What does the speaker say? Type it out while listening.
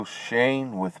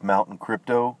Shane with Mountain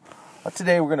Crypto.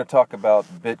 Today we're going to talk about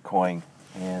Bitcoin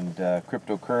and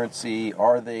cryptocurrency.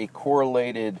 Are they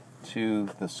correlated to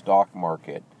the stock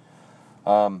market?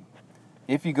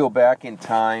 If you go back in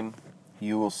time,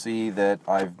 you will see that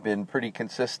I've been pretty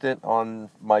consistent on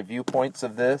my viewpoints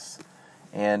of this,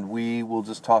 and we will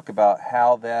just talk about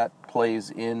how that plays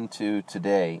into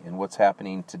today and what's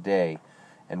happening today,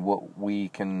 and what we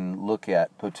can look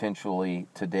at potentially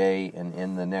today and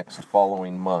in the next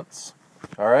following months.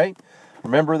 All right?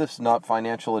 Remember, this is not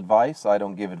financial advice. I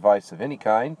don't give advice of any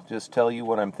kind. Just tell you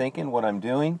what I'm thinking, what I'm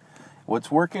doing,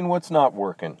 what's working, what's not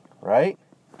working, right?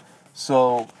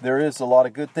 So there is a lot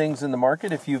of good things in the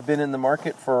market. If you've been in the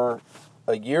market for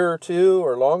a year or two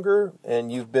or longer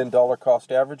and you've been dollar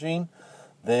cost averaging,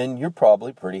 then you're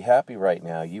probably pretty happy right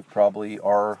now. You probably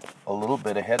are a little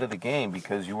bit ahead of the game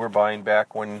because you were buying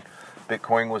back when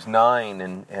Bitcoin was 9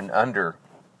 and under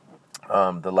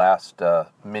the last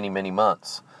many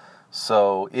months.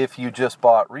 So if you just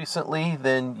bought recently,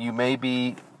 then you may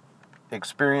be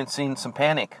experiencing some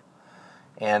panic.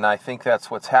 And I think that's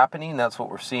what's happening. That's what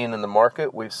we're seeing in the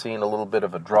market. We've seen a little bit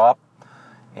of a drop.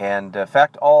 And in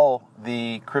fact, all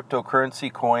the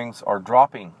cryptocurrency coins are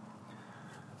dropping.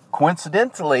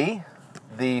 Coincidentally,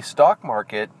 the stock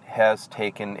market has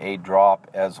taken a drop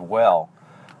as well.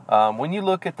 When you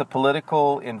look at the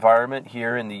political environment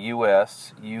here in the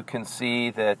U.S., you can see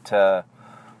that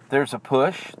there's a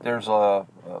push. There's a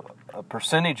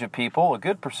percentage of people, a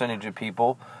good percentage of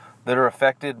people, that are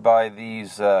affected by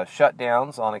these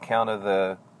shutdowns on account of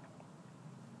the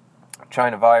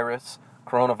China virus,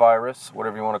 coronavirus,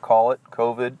 whatever you want to call it,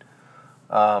 COVID.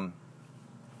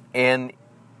 And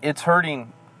it's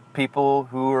hurting people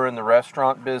who are in the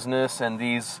restaurant business and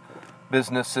these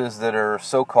businesses that are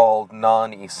so-called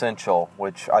non-essential,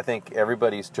 which I think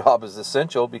everybody's job is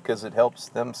essential because it helps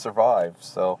them survive.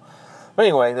 So, but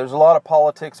anyway, there's a lot of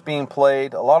politics being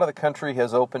played. A lot of the country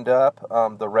has opened up,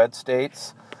 the red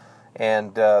states,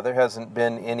 and there hasn't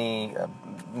been any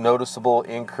noticeable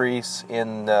increase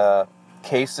in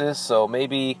cases. So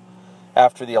maybe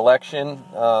after the election,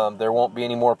 there won't be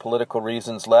any more political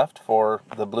reasons left for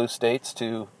the blue states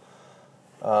to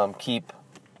keep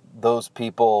those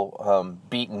people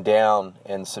beaten down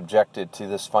and subjected to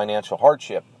this financial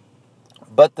hardship.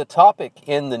 But the topic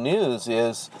in the news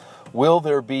is, will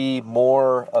there be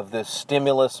more of this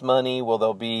stimulus money? Will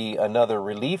there be another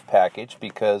relief package?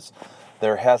 Because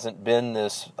there hasn't been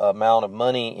this amount of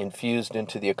money infused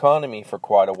into the economy for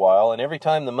quite a while. And every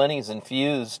time the money is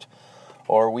infused,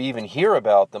 or we even hear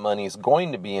about the money is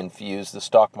going to be infused, the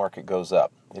stock market goes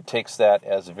up. It takes that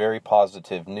as very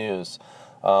positive news.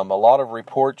 A lot of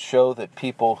reports show that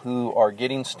people who are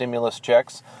getting stimulus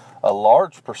checks, a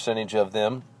large percentage of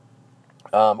them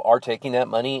are taking that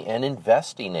money and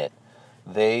investing it.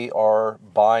 They are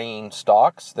buying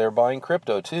stocks. They're buying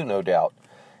crypto too, no doubt.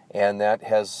 And that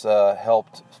has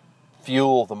helped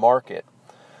fuel the market.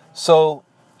 So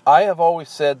I have always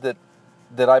said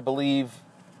that I believe,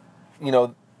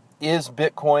 is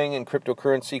Bitcoin and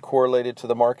cryptocurrency correlated to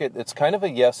the market? It's kind of a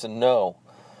yes and no.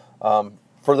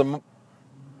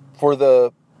 For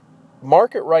the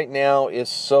market right now is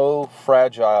so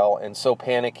fragile and so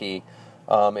panicky.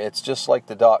 It's just like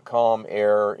the dot-com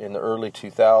era in the early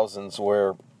 2000s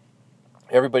where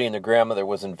everybody and their grandmother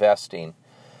was investing.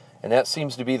 And that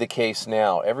seems to be the case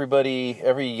now.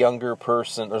 Every younger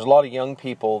person, there's a lot of young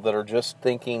people that are just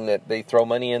thinking that they throw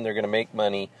money in, they're going to make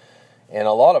money. And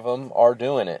a lot of them are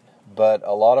doing it. But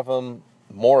a lot of them,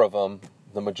 more of them,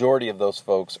 the majority of those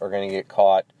folks are going to get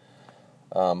caught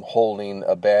holding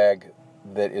a bag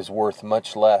that is worth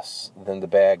much less than the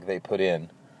bag they put in.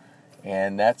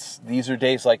 And these are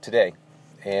days like today.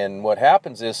 And what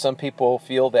happens is some people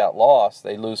feel that loss.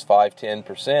 They lose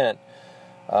 5-10%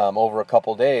 over a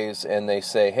couple days, and they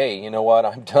say, hey, you know what,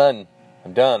 I'm done.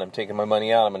 I'm taking my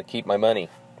money out. I'm going to keep my money.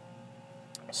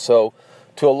 So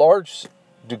to a large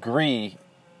degree,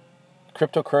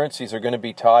 cryptocurrencies are going to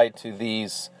be tied to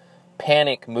these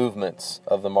panic movements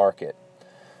of the market.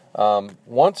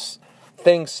 Once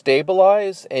things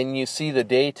stabilize and you see the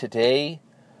day-to-day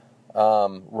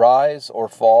rise or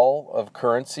fall of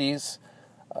currencies,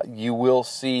 you will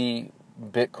see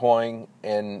Bitcoin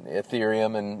and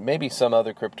Ethereum and maybe some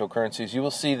other cryptocurrencies, you will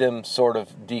see them sort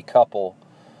of decouple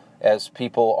as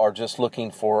people are just looking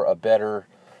for a better,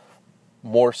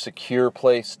 more secure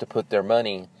place to put their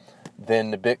money.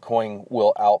 Then the Bitcoin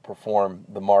will outperform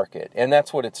the market. And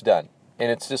that's what it's done.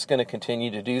 And it's just going to continue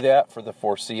to do that for the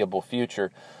foreseeable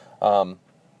future.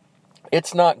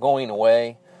 It's not going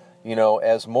away.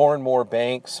 As more and more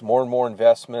banks, more and more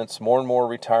investments, more and more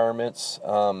retirements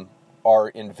are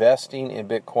investing in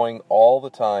Bitcoin all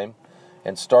the time.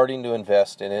 and starting to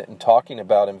invest in it and talking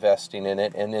about investing in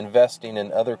it and investing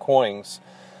in other coins,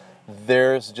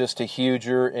 there's just a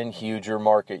huger and huger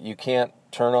market. You can't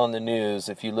turn on the news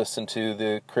if you listen to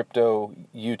the crypto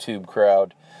YouTube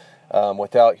crowd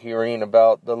without hearing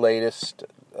about the latest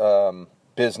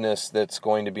business that's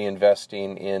going to be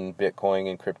investing in Bitcoin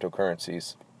and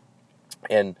cryptocurrencies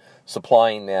and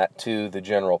supplying that to the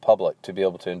general public to be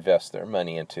able to invest their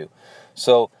money into.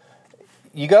 So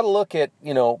you got to look at,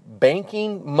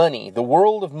 banking money. The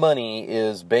world of money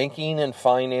is banking and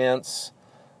finance,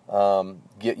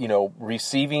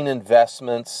 receiving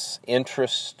investments,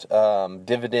 interest,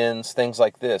 dividends, things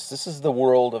like this. This is the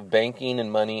world of banking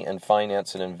and money and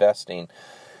finance and investing.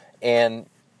 And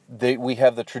we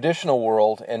have the traditional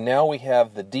world, and now we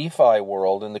have the DeFi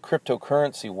world and the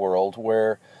cryptocurrency world,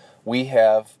 where we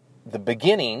have the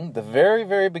very,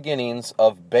 very beginnings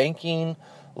of banking,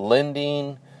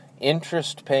 lending,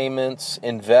 interest payments,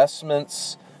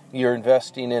 investments. You're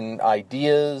investing in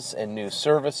ideas and new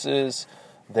services.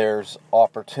 There's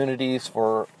opportunities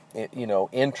for,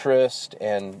 interest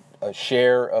and a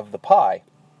share of the pie.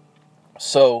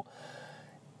 So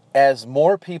as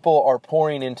more people are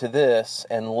pouring into this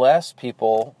and less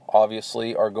people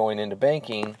obviously are going into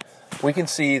banking, we can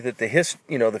see that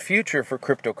the future for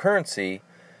cryptocurrency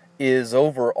is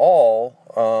overall,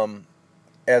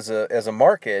 as a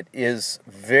market, is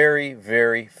very,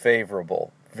 very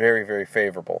favorable. Very, very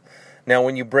favorable. Now,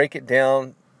 when you break it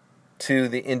down to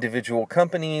the individual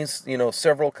companies,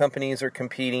 several companies are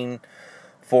competing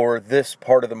for this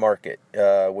part of the market,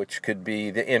 which could be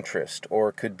the interest,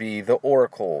 or could be the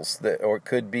oracles, or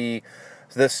could be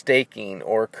the staking,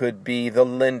 or could be the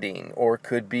lending, or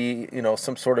could be,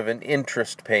 some sort of an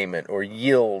interest payment or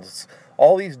yields.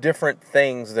 All these different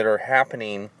things that are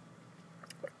happening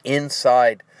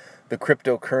inside the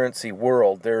cryptocurrency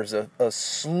world. There's a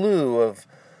slew of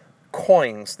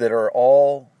coins that are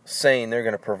all saying they're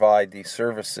going to provide these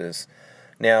services.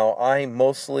 Now, I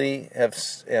mostly have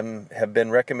been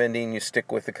recommending you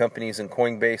stick with the companies in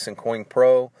Coinbase and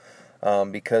CoinPro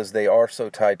because they are so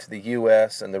tied to the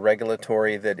U.S. and the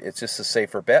regulatory that it's just a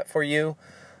safer bet for you.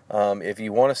 If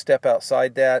you want to step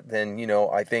outside that, then,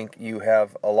 I think you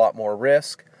have a lot more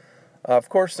risk. Of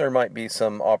course, there might be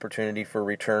some opportunity for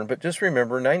return, but just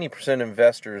remember, 90% of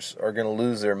investors are going to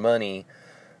lose their money.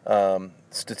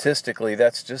 Statistically,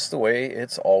 that's just the way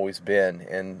it's always been,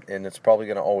 and it's probably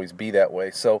going to always be that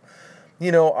way. So,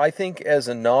 I think as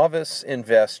a novice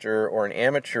investor or an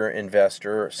amateur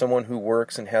investor, someone who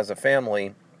works and has a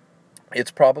family,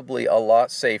 it's probably a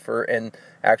lot safer. And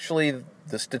actually,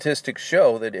 the statistics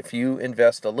show that if you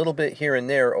invest a little bit here and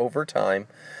there over time,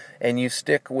 and you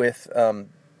stick with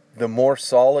the more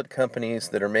solid companies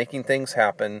that are making things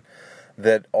happen,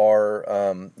 that are,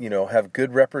 have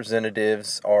good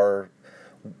representatives, are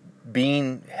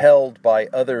being held by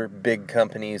other big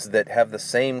companies that have the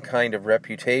same kind of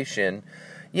reputation,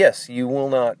 yes, you will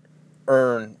not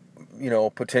earn,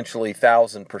 potentially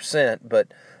 1,000%, but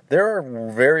there are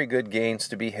very good gains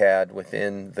to be had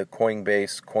within the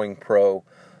Coinbase, CoinPro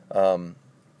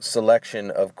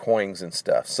selection of coins and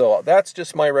stuff. So that's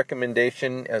just my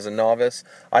recommendation as a novice.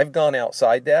 I've gone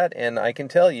outside that, and I can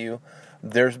tell you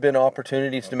there's been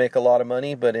opportunities to make a lot of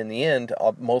money, but in the end,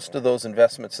 most of those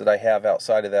investments that I have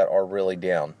outside of that are really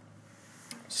down.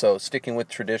 So sticking with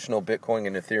traditional Bitcoin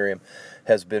and Ethereum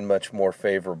has been much more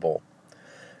favorable.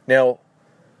 Now,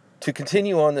 to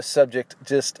continue on the subject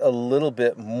just a little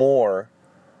bit more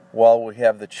while we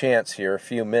have the chance here, a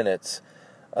few minutes.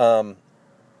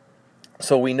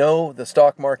 So we know the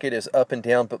stock market is up and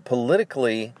down, but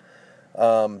politically,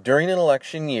 during an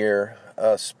election year,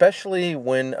 especially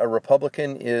when a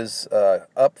Republican is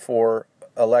up for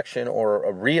election or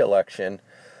a re-election,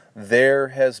 there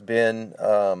has been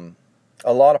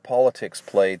a lot of politics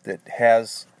played that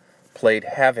has played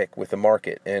havoc with the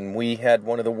market. And we had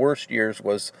one of the worst years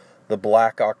was the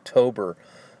Black October,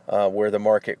 where the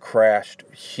market crashed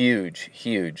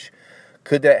huge.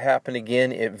 Could that happen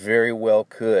again? It very well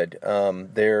could.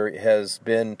 There has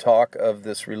been talk of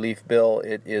this relief bill.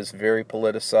 It is very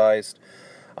politicized.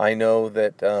 I know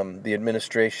that the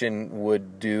administration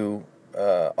would do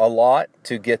a lot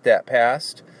to get that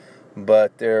passed,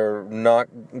 but they're not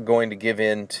going to give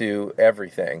in to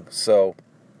everything. So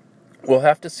we'll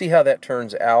have to see how that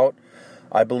turns out.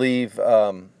 I believe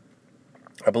the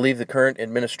current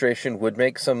administration would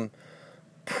make some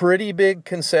pretty big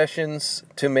concessions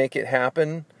to make it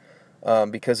happen,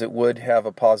 because it would have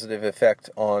a positive effect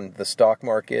on the stock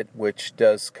market, which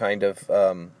does kind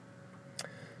of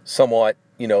somewhat,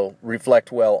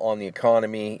 reflect well on the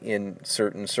economy in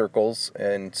certain circles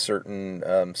and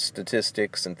certain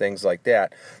statistics and things like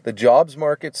that. The jobs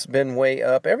market's been way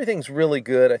up. Everything's really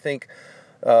good. I think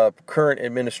current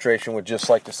administration would just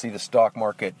like to see the stock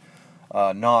market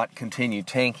not continue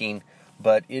tanking,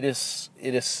 but it is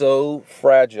so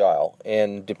fragile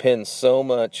and depends so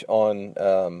much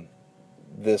on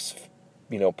this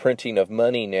printing of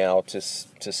money now to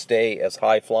stay as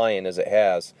high flying as it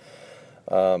has.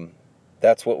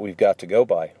 That's what we've got to go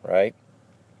by, right?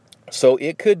 So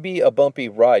it could be a bumpy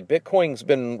ride. Bitcoin's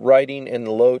been riding in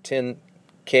the low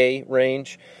 10K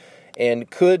range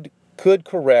and could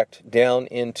correct down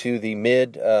into the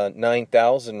mid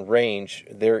 9,000 range.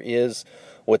 There is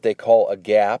what they call a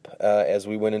gap. As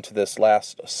we went into this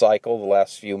last cycle, the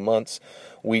last few months,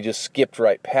 we just skipped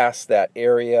right past that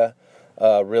area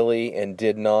really and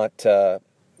did not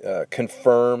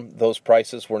confirm. Those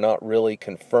prices were not really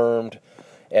confirmed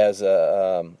as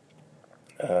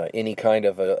any kind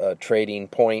of a trading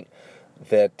point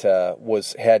that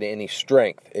had any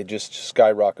strength. It just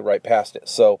skyrocketed right past it.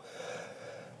 So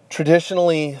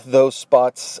traditionally, those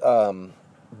spots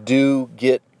do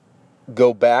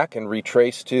go back and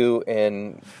retrace to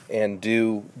and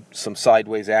do some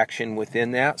sideways action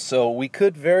within that. So we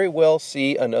could very well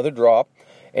see another drop.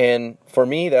 And for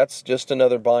me, that's just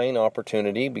another buying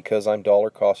opportunity because I'm dollar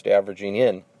cost averaging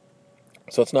in.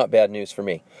 So it's not bad news for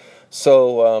me.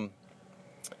 So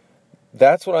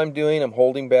that's what I'm doing. I'm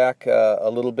holding back a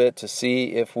little bit to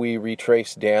see if we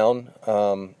retrace down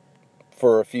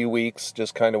for a few weeks.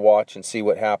 Just kind of watch and see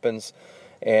what happens,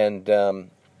 and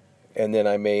then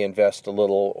I may invest a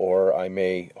little or I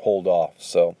may hold off.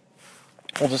 So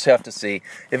we'll just have to see.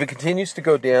 If it continues to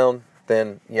go down,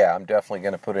 then yeah, I'm definitely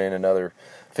going to put in another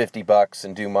 $50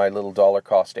 and do my little dollar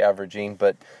cost averaging.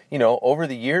 But over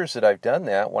the years that I've done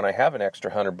that, when I have an extra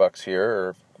 $100 here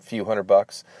or a few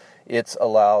 $100, it's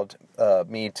allowed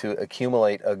me to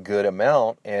accumulate a good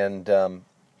amount, and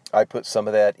I put some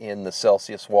of that in the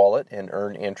Celsius wallet and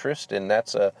earn interest, and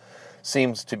that's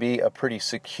seems to be a pretty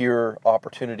secure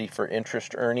opportunity for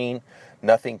interest earning.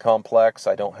 Nothing complex.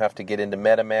 I don't have to get into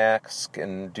MetaMask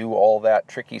and do all that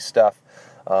tricky stuff.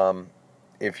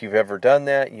 If you've ever done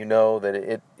that, you know that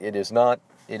it is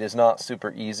not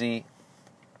super easy.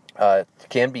 It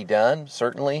can be done,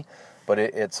 certainly, but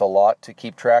it's a lot to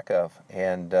keep track of,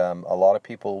 and a lot of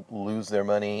people lose their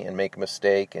money and make a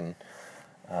mistake, and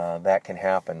that can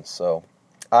happen. So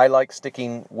I like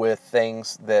sticking with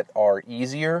things that are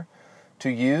easier to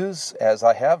use, as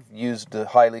I have used the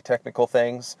highly technical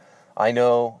things. I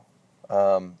know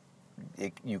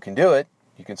you can do it.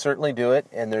 You can certainly do it,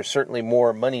 and there's certainly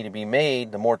more money to be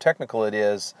made. The more technical it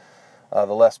is, the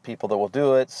less people that will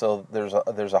do it. So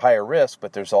there's a higher risk,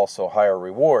 but there's also a higher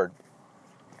reward.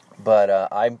 But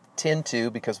I tend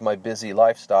to, because of my busy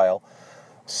lifestyle,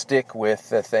 stick with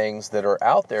the things that are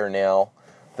out there now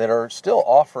that are still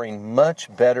offering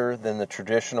much better than the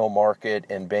traditional market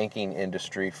and banking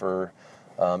industry for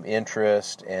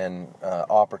interest and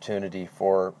opportunity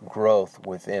for growth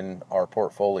within our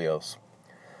portfolios.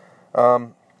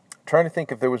 Trying to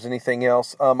think if there was anything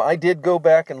else. I did go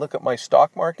back and look at my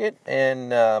stock market and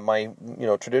my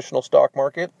traditional stock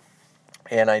market,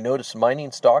 and I noticed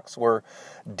mining stocks were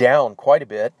down quite a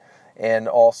bit, and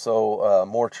also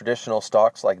more traditional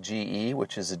stocks like GE,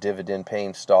 which is a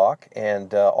dividend-paying stock,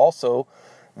 and also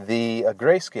the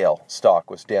Grayscale stock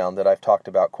was down, that I've talked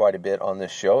about quite a bit on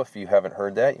this show. If you haven't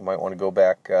heard that, you might want to go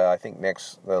back. I think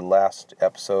the last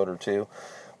episode or two,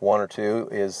 one or two,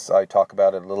 is I talk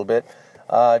about it a little bit.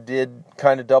 Did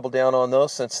kind of double down on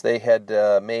those since they had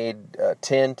made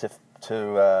 10 to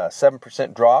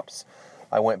 7% drops.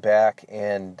 I went back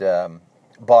and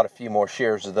bought a few more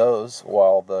shares of those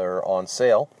while they're on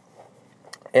sale.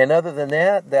 And other than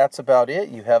that, that's about it.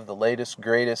 You have the latest,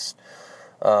 greatest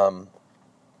on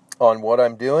what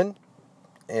I'm doing,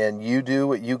 and you do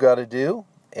what you got to do,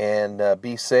 and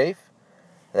be safe.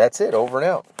 That's it. Over and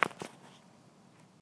out.